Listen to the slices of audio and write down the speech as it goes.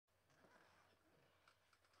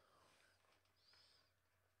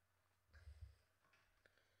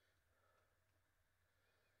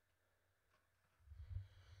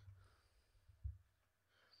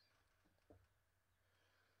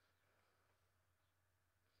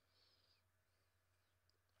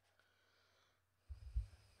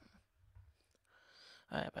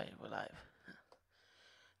Alright, bye, we're live.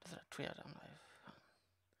 This is a 3 hour I'm live.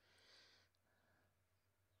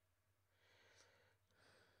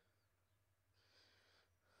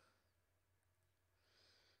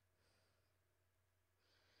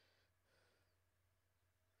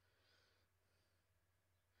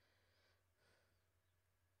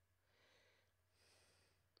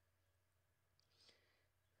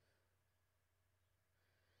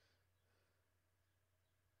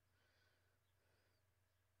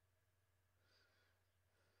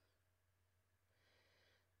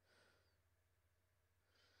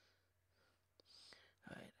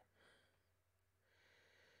 Alright.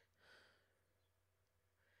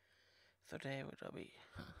 So today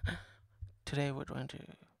we're going to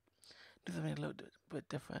do something a little bit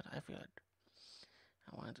different. I feel like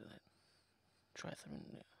I wanted to try something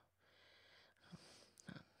new.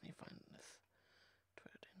 Let me find this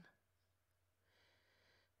Twitter thing.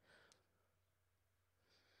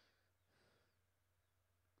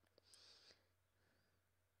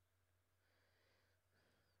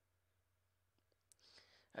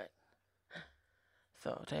 Alright.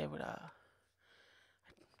 So today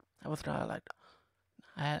I was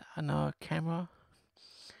I had another camera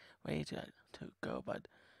ready to go, but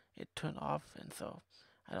it turned off, and so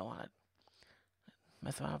I don't want to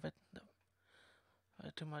mess around with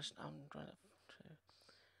it too much. I'm trying to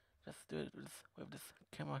just do it with this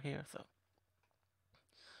camera here. So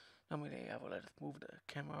normally I would just move the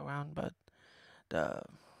camera around, but the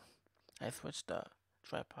I switched the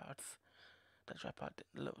tripods, the tripod,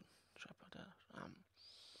 the little tripod,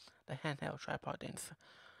 the handheld tripod things. I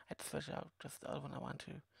had to switch out just the other one. I want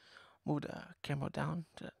to move the camera down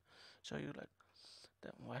to show you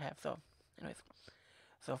what I have. So, anyways,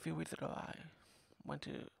 so a few weeks ago I went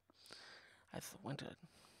to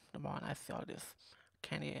the mall and I saw this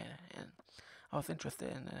candy and I was interested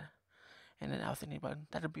in it. And then I was thinking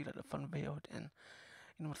about that'd be like a fun video. And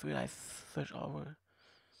you know what's weird? I searched over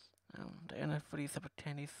the internet for these separate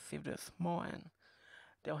candies, see if there's more, and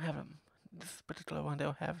they don't have them. This particular one they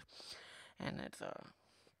don't have, and it's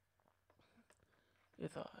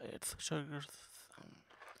sugars.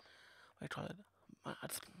 What do you call it?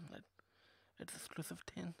 It's exclusive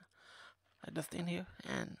tin, like this tin here,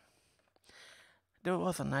 and there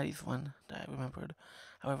was a 90s one that I remembered.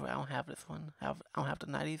 However, I don't have this one. I don't have the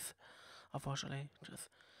 90s, unfortunately.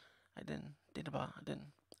 I didn't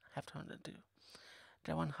have time to do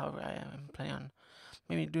that one. However, I am planning on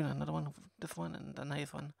maybe doing another one, this one and the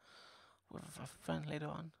 90s one with a friend later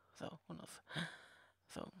on. So who knows?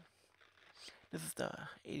 So this is the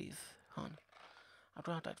 80s one. I'm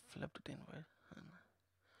trying to flip the thing right, and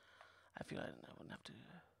I feel like I wouldn't have to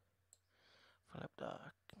flip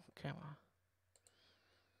the camera.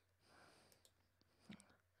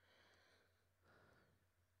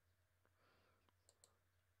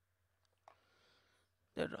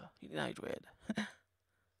 There we go. Now it's red.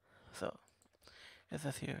 So it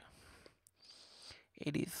says here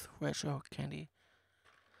 80s retro candy,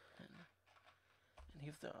 and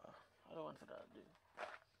here's the other ones that I do.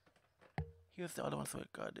 Here's the other ones we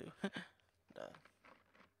gotta do. The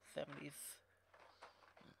 70s.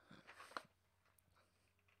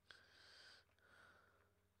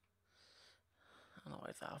 I don't know why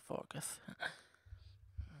it's out of focus.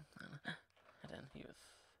 And then here's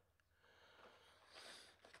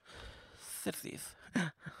 60s.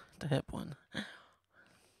 The hip one.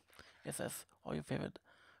 It says all your favorite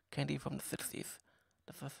candy from the 60s.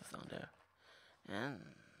 The first is on there. And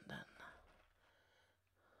then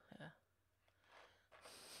yeah.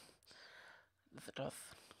 This costs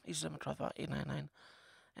each of them costs about $8.99.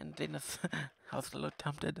 And then I was a little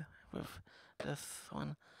tempted with this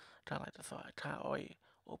one. So I kinda already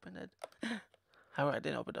opened it. However, I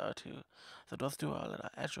didn't open the other two. So those two are the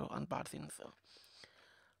actual unboxing. So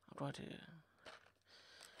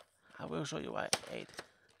I will show you what I ate.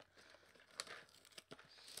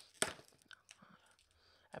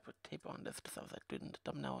 I put tape on this because I was doing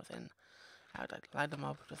the thumbnails, and I would line them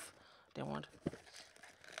up because they weren't.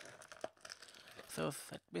 So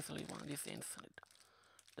it's basically one of these things,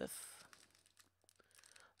 this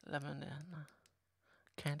lemon and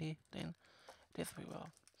candy thing. Tastes pretty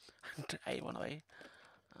well. I ate one away.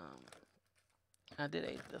 I did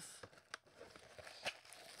eat this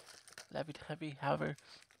heavy. However,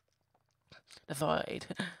 that's all I ate.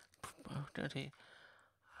 Dirty.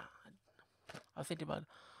 I was thinking about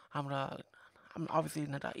I'm obviously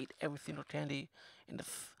not gonna eat every single candy in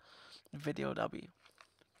this video. That'll be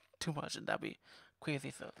too much, and that'll be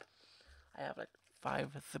crazy. So I have like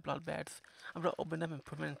 5 Ziploc bags. I'm gonna open them and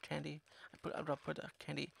put them in candy. I'm gonna put the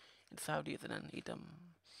candy inside these and then eat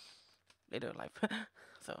them later in life.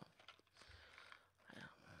 So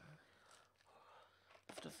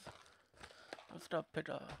just a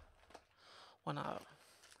picture one out.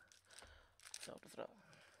 So just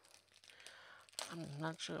I'm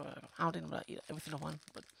not sure. I don't think I eat every single one,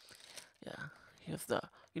 but yeah. Here's the.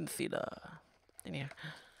 You can see the in here.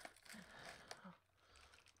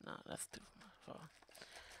 No, that's too far.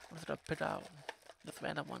 I'm just gonna pick out this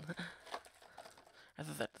random one. This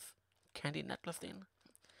is that candy necklace thing.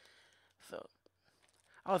 So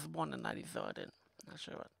I was born in the 90s, so I didn't. Not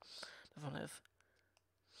sure what this one is.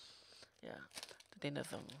 Yeah. The thing is,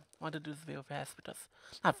 I wanted to do this video fast because,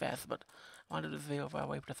 not fast, but I wanted to do this video right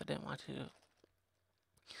away because I didn't want to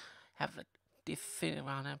have like this sitting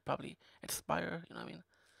around and probably expire. You know what I mean?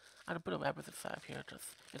 I had to put a wrapper inside here just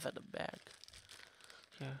inside the bag.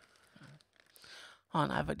 Here. Hold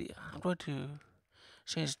on, I have an idea. I'm going to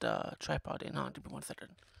change the tripod in. Hold on, give me 1 second.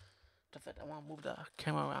 Just like I want to move the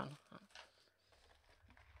camera around.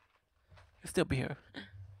 You'll still be here.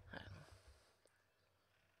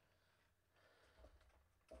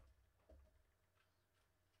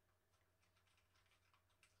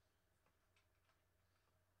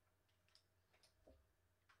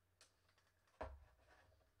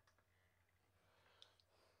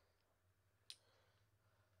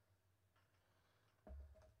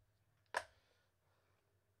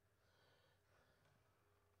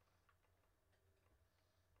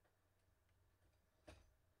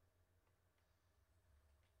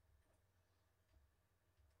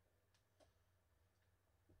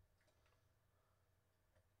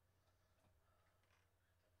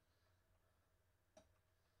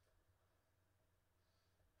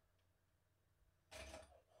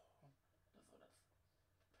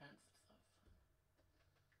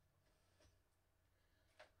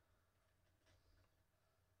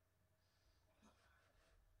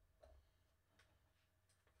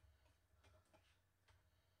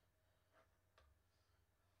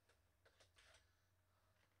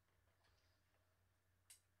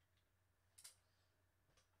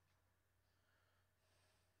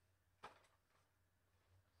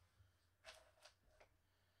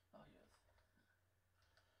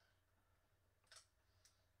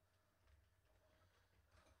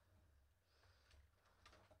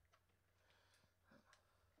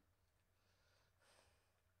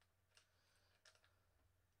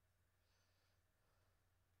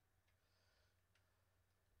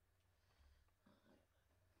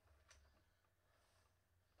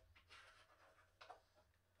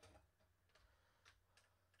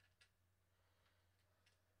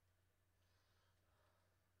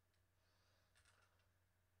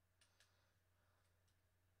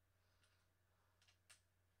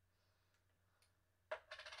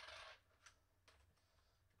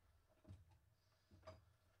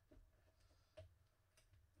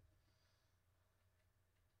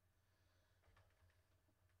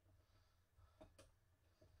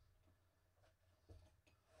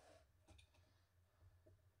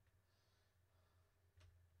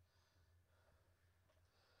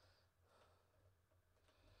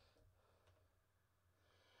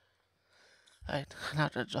 Alright, now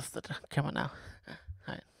to adjust the camera now.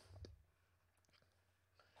 Alright.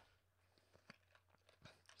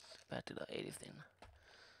 Back to the 80s thing.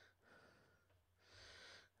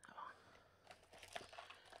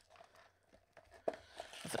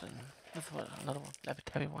 This is another one, like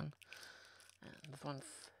a heavy one. And this one's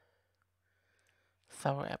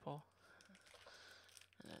sour apple.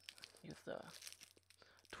 And then use the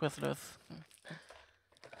Twizzlers.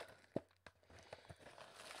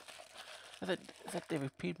 It's like they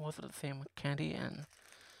repeat most of the same candy, and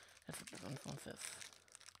this one says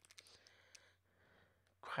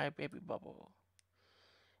Crybaby Bubble.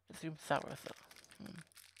 It seems sour, so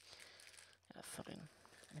that's something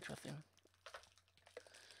interesting.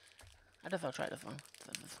 I guess I'll try this one.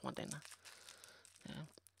 So this is one thing. Yeah.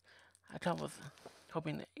 I was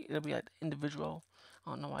hoping it'll be like individual. I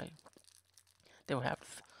don't know why they would have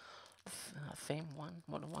this same one,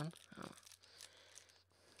 more than one.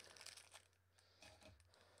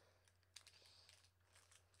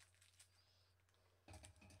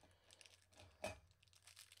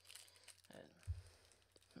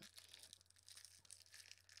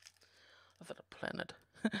 Look at the planet.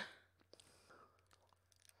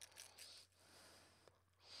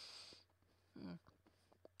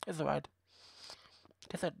 It's alright.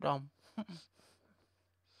 Tastes like dumb.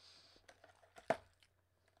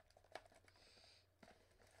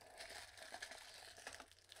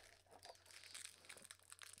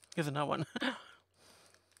 Here's another one.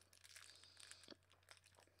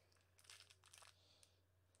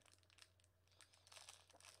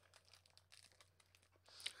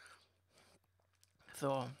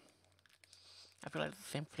 So I feel like it's the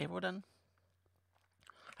same flavor then.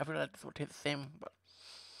 I feel like this will taste the same, but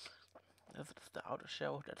this is the outer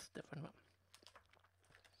shell that's different.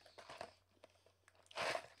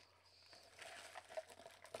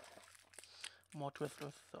 More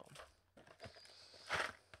twisters, so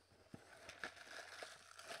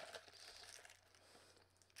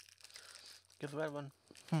here's the red one.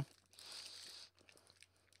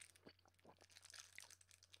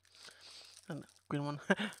 And the green one.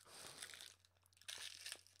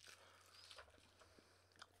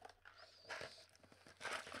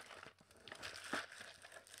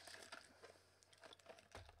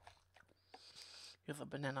 Here's a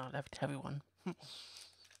banana left heavy one. I'm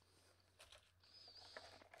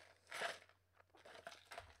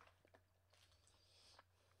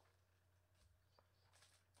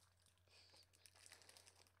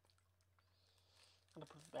gonna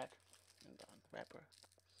put it back in the wrapper.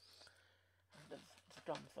 This is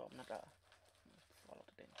dumb, so I'm not gonna swallow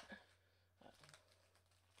the thing.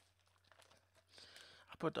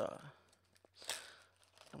 I put the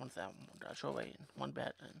ones that I show away in one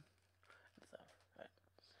bag and stuff. Right.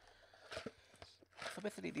 So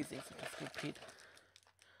basically, these things are just repeat.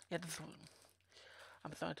 Yeah, this one.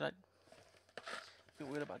 I'm starting to like be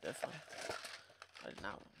weird about this one right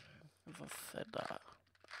now. This one said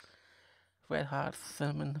red hot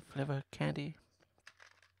cinnamon flavor candy.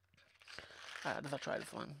 I'll try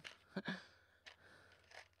this one.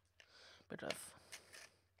 Because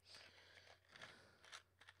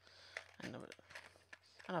I'm not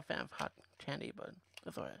a fan of hot candy, but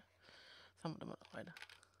it's alright. Some of them are alright.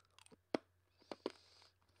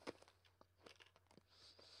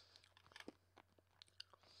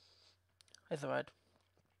 It's alright.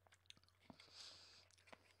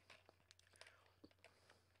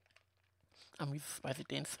 I'm used to spicy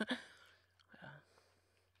things. Yeah.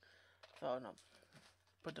 So no,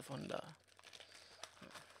 put this one to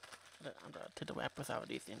the wrappers out of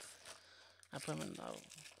these things. I put them in the.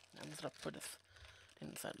 I'm just gonna put this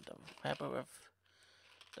inside the wrapper with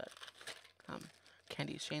the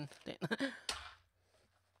candy chain thing.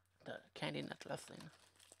 The candy necklace thing.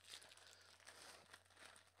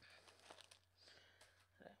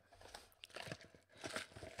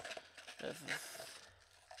 This is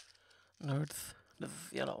Nerds. This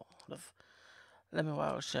is yellow. This is lemon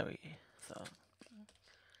wild cherry. So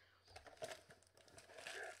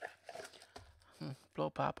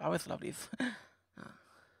blow pop. I always love these. And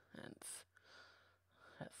it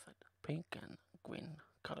has like pink and green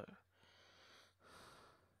color.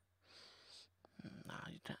 Nah,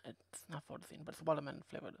 you can't. It's not for the scene, but it's watermelon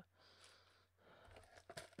flavored.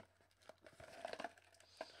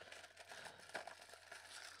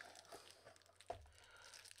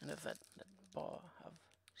 And there's that ball of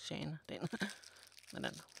Shane thing. And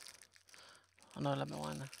then another lemon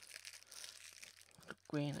one,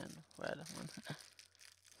 green and red one.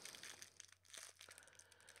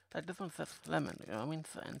 Like this one says lemon, you know what I mean?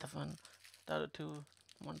 So, and this one, the other two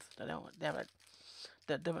ones, they have like,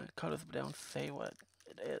 they're different colors, but they don't say what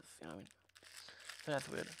it is, you know what I mean? So that's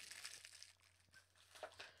weird.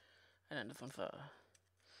 And then this one's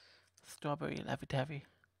strawberry Laffy Taffy.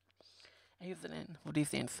 And here's the thing with these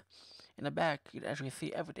things. In the back, you can actually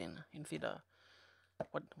see everything. You can see the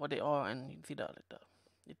what they are, and you can see the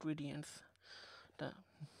ingredients, the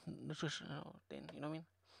nutritional thing. You know what I mean?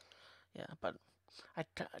 Yeah, but I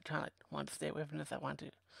kind of want to stay away from this. I want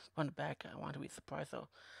to on the back. I want to be surprised. So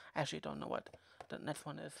I actually don't know what the next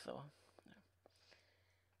one is. So yeah.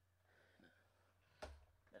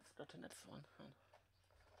 Let's go to the next one.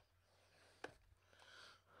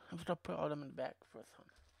 I'm just gonna put all of them in the back first.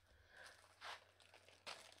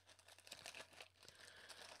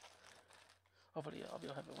 Hopefully, all of you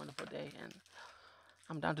have a wonderful day, and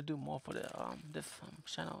I'm down to do more for the this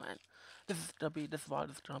channel. And this vlog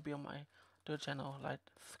is gonna be on my third channel, like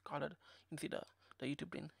Scarlet. You can see the YouTube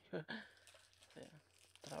thing here. Yeah,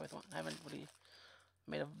 that I always want. I haven't really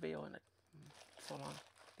made a video in so long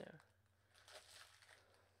there.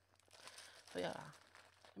 So yeah,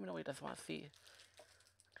 let me know what you guys want to see.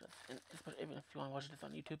 And especially even if you want to watch this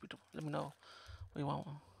on YouTube, let me know what you want.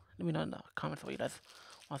 Let me know in the comments what you guys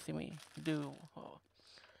want to see me do. Alright.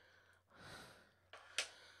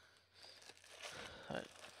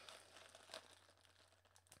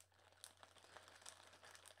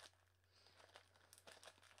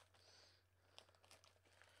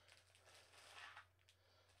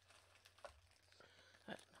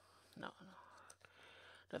 No.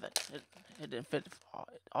 It didn't fit. It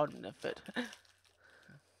all didn't fit.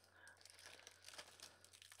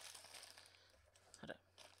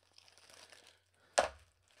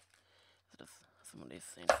 Some of these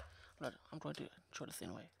things. I'm going to show this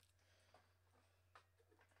anyway.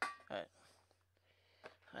 Alright.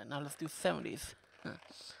 Alright, now let's do 70s.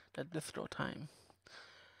 That distro time.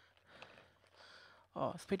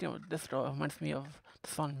 Oh, speaking of distro, it reminds me of the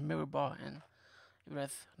song Mirror Ball, and you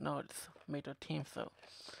guys know it's major team, so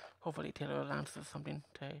hopefully Taylor announces something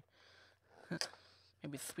today.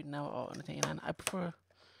 Maybe Sweet Now or 1989.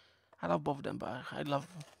 I love both of them, but I love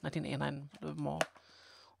 1989 a little bit more.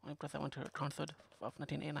 Only because I went to a concert of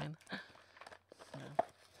 1989. Yeah.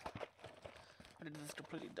 But this is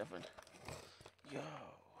completely different. Yo.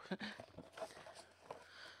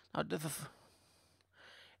 Now this is,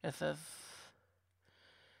 it says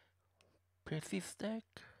Piercy steak.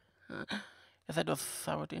 It said those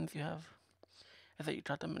sour things you have. It said you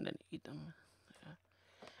chop them and then eat them. Yeah.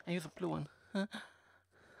 And here's a blue one.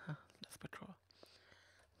 That's pretty cool.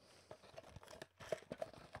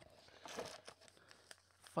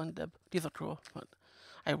 Fun Deb. These are cool, but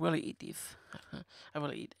I rarely eat these. I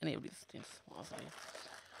rarely eat any of these things, honestly.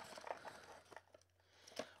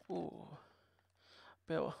 Ooh.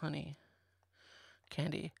 Bell honey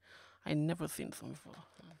candy. I never seen this one before.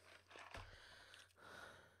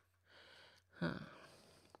 Huh.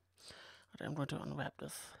 Okay, I'm going to unwrap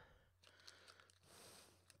this.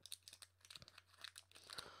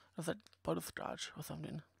 Is that butterscotch or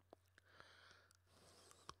something?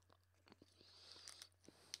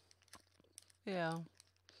 Yeah.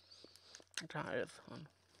 I'm trying this one.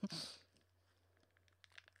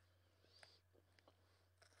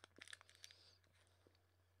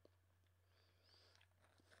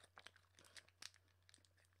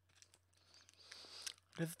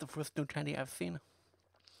 This is the first new candy I've seen.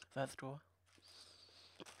 That's true.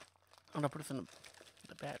 I'm gonna put this in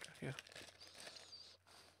the bag here.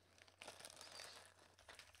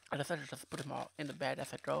 I decided to just put them all in the bag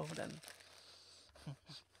as I go, then.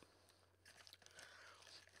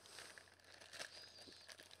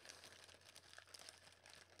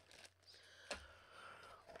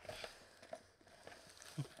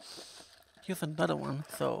 Here's another one,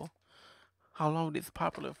 so how long is this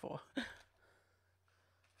popular for?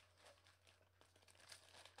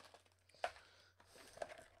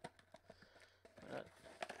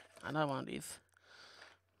 Another one of these.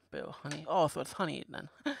 Bill honey. Oh, so it's honey then.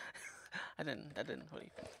 That didn't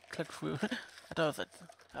really click through. I thought it was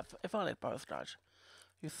I felt like butterscotch.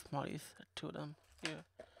 Use Smarties, two of them here.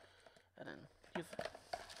 And then here's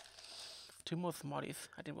two more Smarties.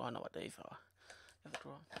 I didn't want to know what these are. Here's a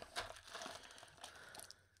drawer.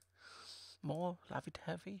 More Laffy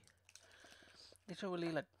Taffy. They should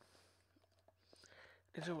really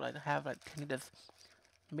have like candy that's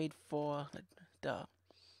made for like that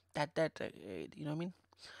you know what I mean?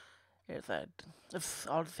 It's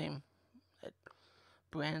all the same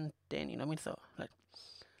brand thing, you know what I mean? So like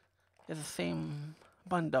it's the same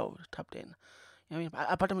bundle top 10. You know what I mean?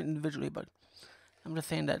 I bought them individually, but I'm just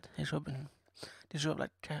saying that they should have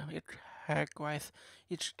like categorize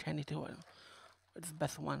each candy to it's the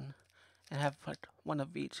best one and have like one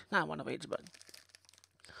of each. Not one of each, but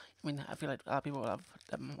I mean I feel like a lot of people will have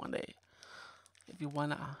them one day. If you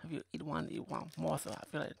eat one, you want more, so I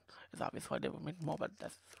feel like it's obvious why they would make more, but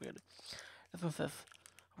that's weird. This one says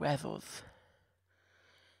Razzles.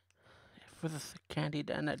 If this is candy,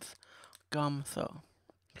 then it's gum, so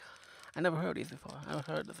I never heard these before. I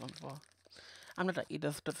never heard this one before. I'm not gonna eat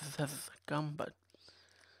this because it says gum, but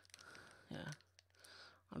yeah.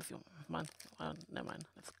 Let's see one. Never mind.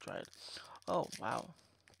 Let's try it. Oh wow.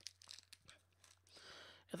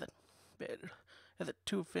 Is it big? Is it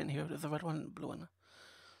too thin here? There's a red one and a blue one.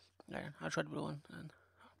 Yeah, I'll try the blue one. And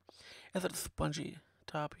is it a spongy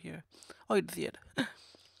top here? Oh, you can see it.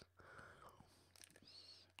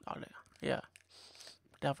 Oh yeah.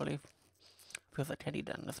 Definitely feels like candy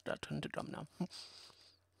then. Let's turn to gum now.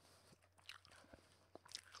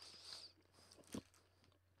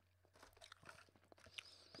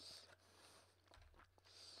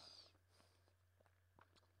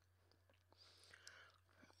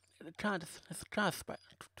 It kind of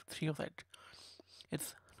feels like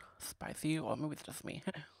it's spicy, or maybe it's just me.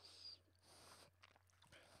 I'm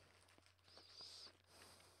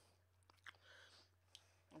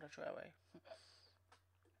gonna try away.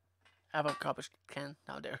 I have a garbage can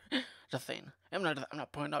down there. Just saying. I'm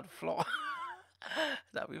not putting out the floor.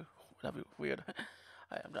 that'd be weird.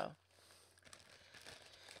 I'm gonna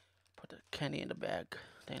put the candy in the bag.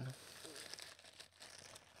 Then.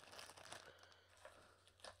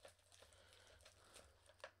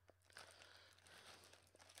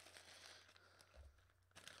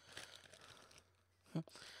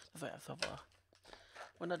 That's what I have so far.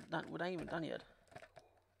 We're not even done yet.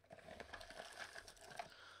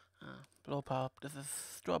 Blow pop. This is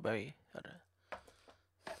strawberry.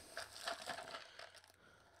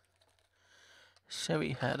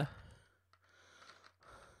 cherry head.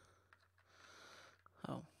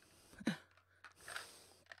 Oh.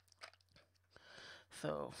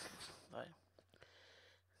 So, like,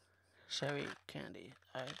 cherry candy.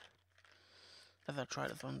 Let's try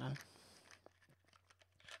this one then.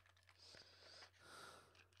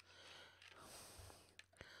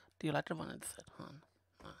 Do you like the one it said, hon?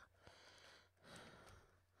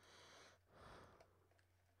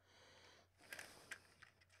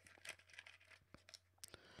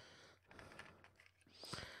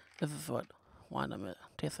 This is what one of it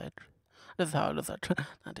tastes like. This is how it looks like.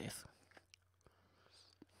 Not taste.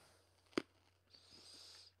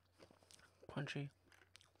 Punchy.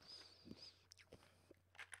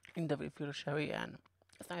 You can definitely feel the cherry and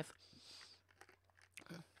it's nice.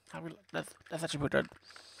 That's actually pretty good.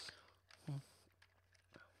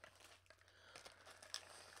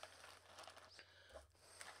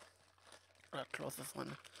 I'll close this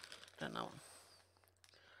one. Then that one.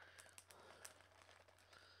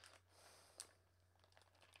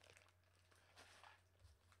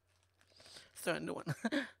 So a new one.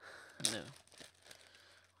 No.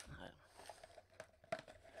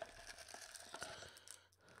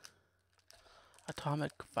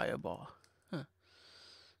 Atomic fireball. Huh.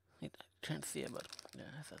 I can't see it, but yeah,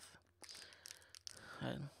 it says.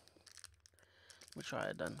 Let me try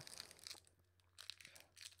it then.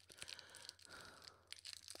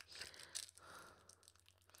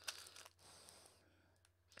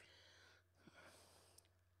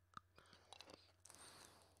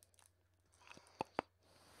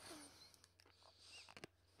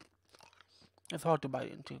 It's hard to bite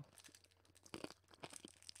into.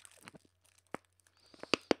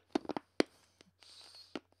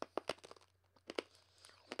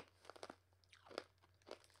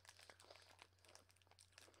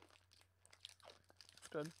 It's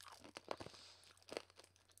good.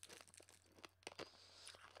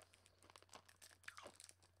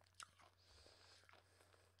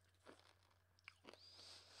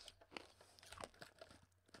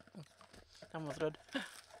 That was good.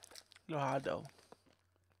 A little hard though.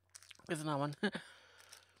 Here's another one.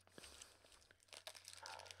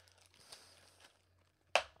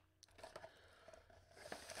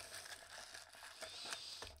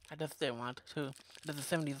 I just didn't want to. The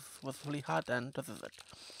 70s was really hot and this is it.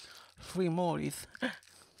 3 more of these. I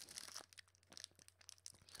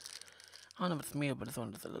don't know if it's me, but this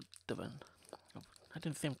one is a little different. I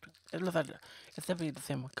didn't think it looks like it's definitely the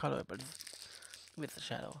same color, but it's with the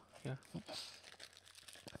shadow here.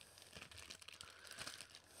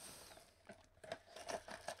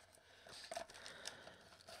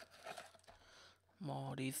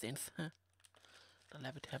 More of these things. They're a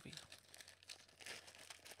little bit heavy.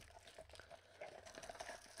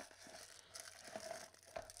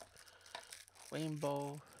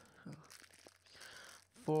 Rainbow.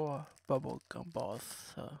 4 bubble gum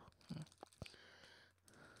balls.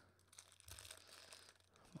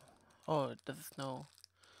 Oh, there's no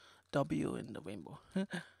W in the rainbow. Alright.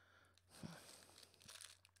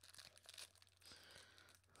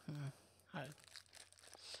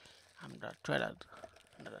 I'm gonna try that.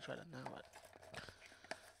 Now. What?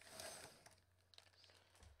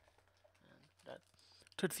 And that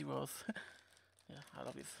Tootsie Rolls. Yeah, I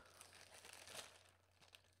love these.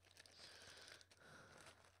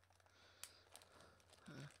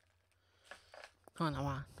 Hold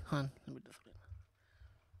on, let me do something.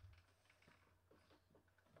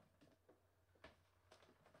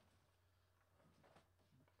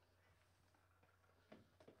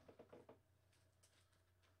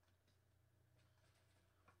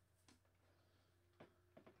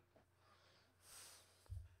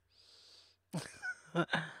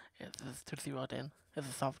 Yeah, this is Tootsie Roll in. This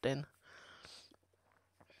is soft in.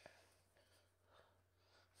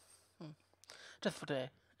 Just for today.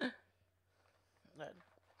 Right.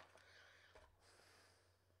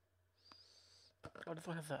 Oh, this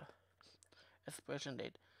one has a expiration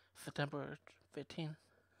date. September 15th.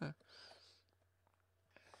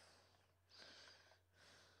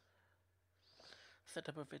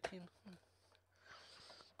 September 15th.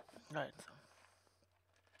 Right, so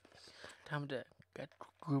time to get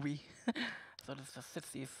groovy. So this is a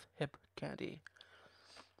 60s hip candy.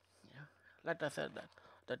 Yeah, like I said,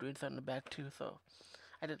 that reads on the back too. So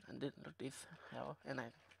I didn't look these out, and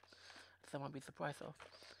someone be surprised. So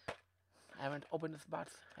I haven't opened this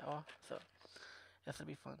box at all. So this will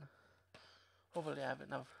be fun. Hopefully I have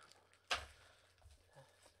enough.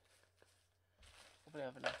 Hopefully I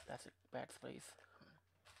have enough plastic bags, please.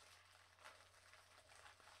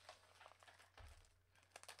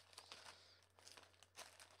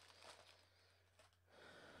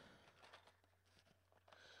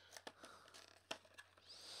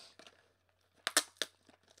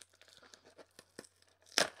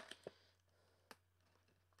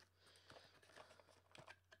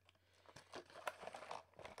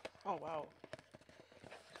 Oh wow.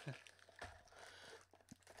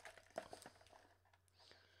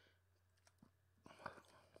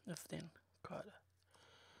 This thing card.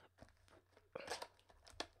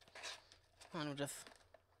 And just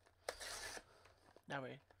that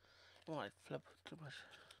way. You want to flip too much.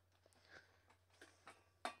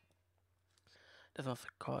 This one's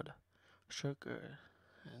called Sugar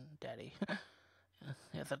and Daddy.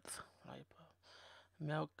 Yes, that's like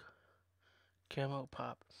milk, caramel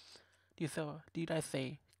pop. Do you guys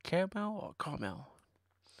say caramel or caramel?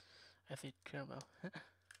 I say caramel.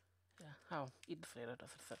 Yeah, I'll eat this later.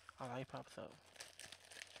 That's a lollipop, so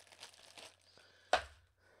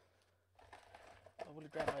I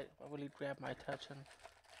really grab my attention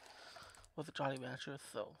with the Jolly Ranchers.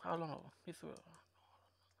 So how long? He's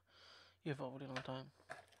here for a really long time.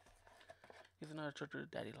 Here's another Sugar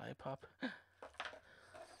Daddy lollipop.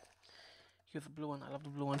 Here's the blue one. I love the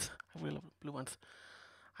blue ones. I really love the blue ones.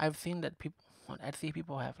 I've seen that people on Etsy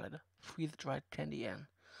people have like freeze dried candy, and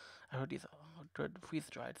I heard these are good freeze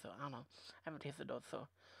dried. So I don't know. I haven't tasted those, so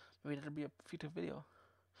maybe that'll be a future video.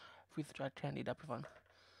 Freeze dried candy, that'd be fun.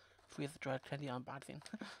 Freeze dried candy unboxing.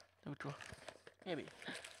 That'd be cool. Maybe.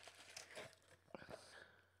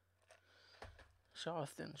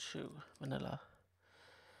 Charleston shoe vanilla.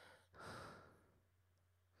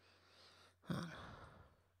 Huh.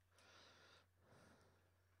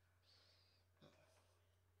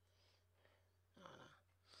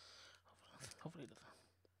 Hopefully it doesn't.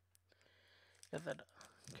 There's that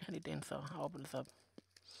candy thing, so I'll open this up.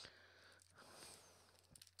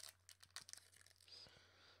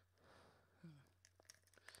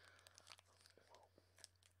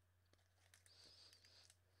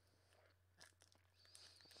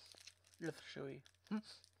 It's chewy.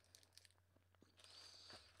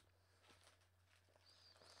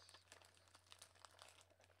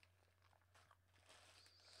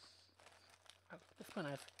 It's quite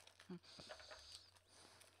nice.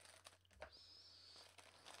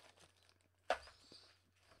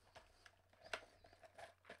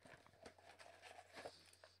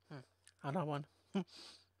 Another one.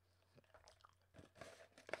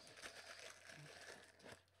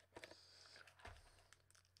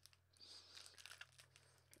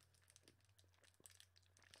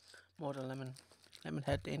 More than lemon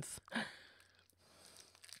head things.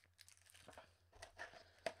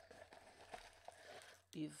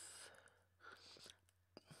 These,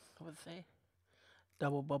 what would I say?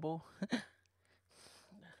 Double bubble.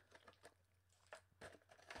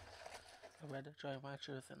 A red dry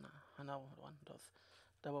matches and another one. Those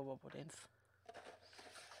double bubble things.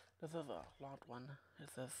 This is a long one. It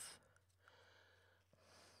says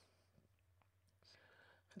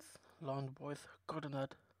it's Long Boys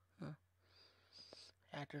Coconut.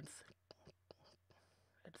 Atkins.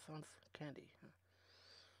 It sounds candy.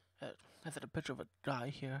 That's a picture of a guy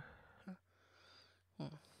here. I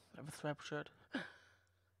have a striped shirt.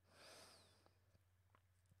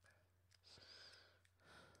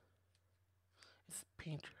 It's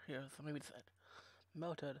pink here, so maybe it's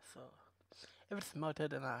melted. So if it's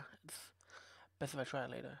melted, then it's best if I try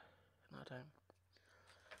it later. Another time.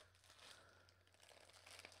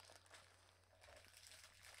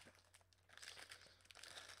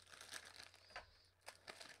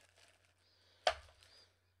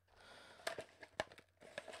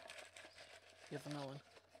 Here's another one.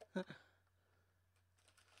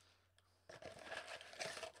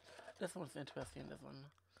 This one's interesting. This one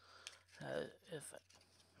is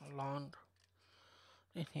long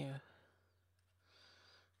in here.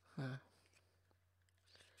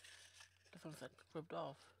 This one's ripped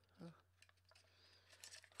off.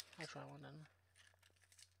 I'll try one then.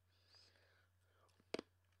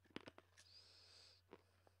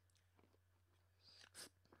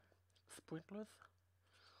 Sprinklers,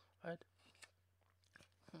 right?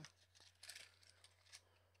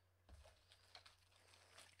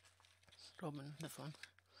 Open this one,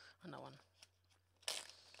 another one.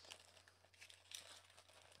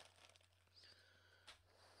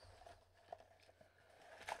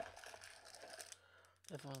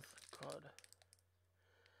 This one's called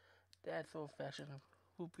Dad's Old Fashioned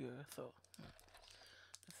Root Beer, so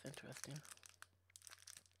it's interesting.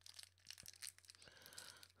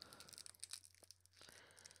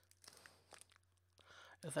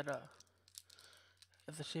 It's like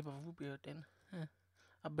it's the shape of a root beer thing.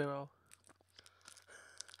 A barrel.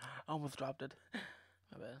 I almost dropped it.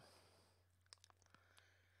 My bad.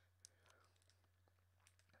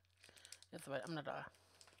 It's alright, I'm not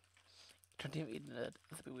continue eating it.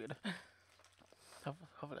 It's a bit weird.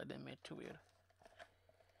 Hopefully I didn't make it too weird.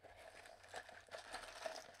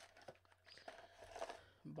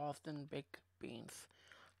 Boston baked beans.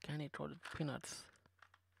 candy coated peanuts.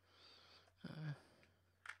 Uh,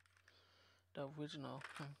 the original.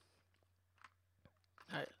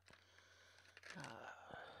 Alright.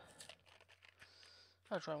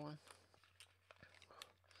 I'll try one.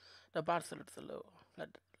 The box looks a little. Like,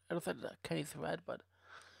 it looks like the candy's red, but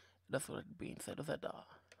that's what it being said. It looks like the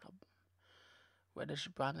reddish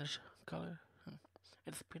brownish color.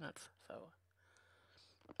 It's peanuts, so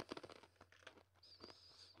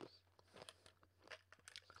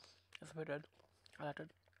it's pretty good. I like it.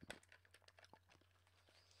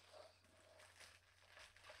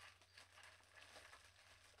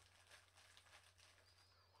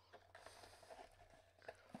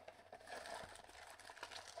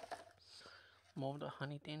 More of the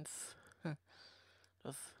honey things.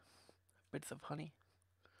 Those bits of honey.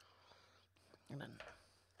 And then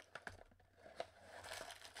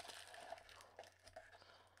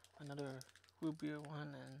another root beer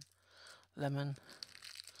one and lemon.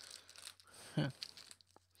 And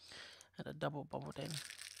a double bubble thing.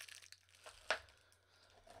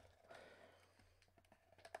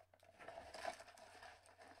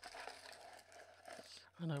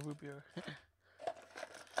 Another root beer.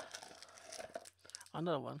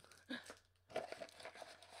 Another one.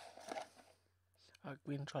 A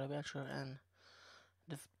green Charlie Rancher and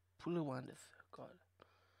this blue one is called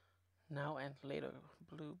Now and Later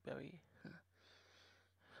Blueberry.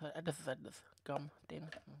 This is like this gum thing.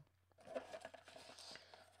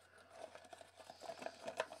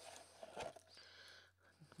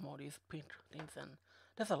 More of these pink things, and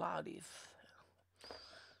there's a lot of these.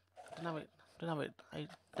 I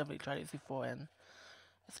definitely tried these before, and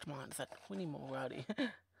it's come on, it's like we need more variety.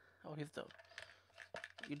 Oh, here's the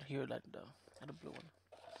you'd hear like the blue one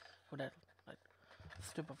with that like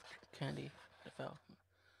strip of candy that fell.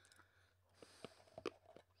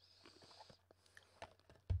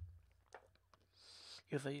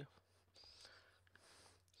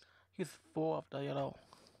 Here's four of the yellow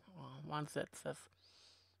ones that says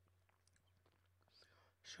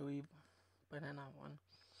chewy banana one.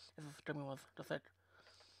 This is stringy ones. That's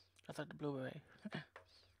like the blueberry.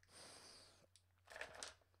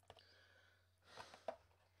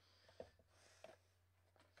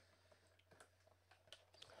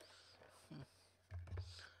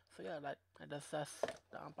 So yeah, like that's the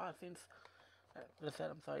unboxings. Like I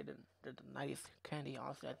said, I'm sorry, the nice candy.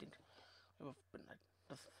 Honestly, I think it would have been like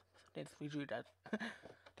that's usually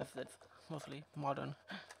that's mostly modern.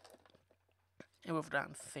 It would have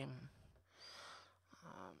done the same.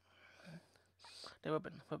 Um, they would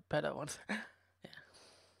have been better ones. Yeah,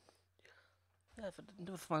 yeah. So it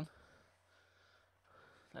was fun.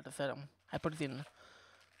 Like I said, I put it in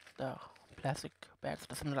the plastic bags.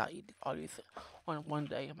 That's something I eat all these on one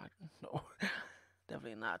day. I'm like, no,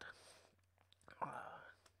 definitely not. Uh,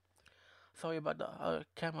 Sorry about the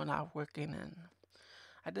camera not working, and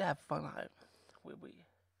I did have fun. We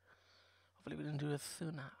hopefully we can do this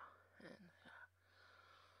soon now. And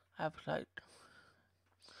I've like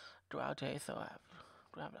throughout today, so I've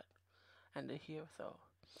like ended here. So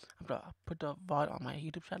I'm gonna put the VOD on my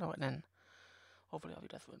YouTube channel, and then hopefully all you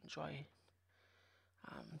guys will enjoy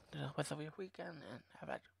the rest of your weekend, and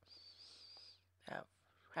have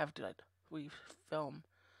have to like we film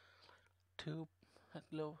two like,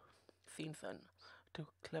 little scenes and two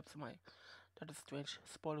clips of my Doctor Strange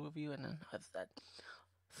spoiler review, and then has that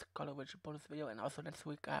Scarlet Witch bonus video, and also next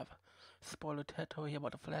week I have spoiler territory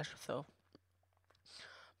about the Flash, so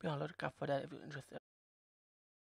be on the lookout for that if you're interested.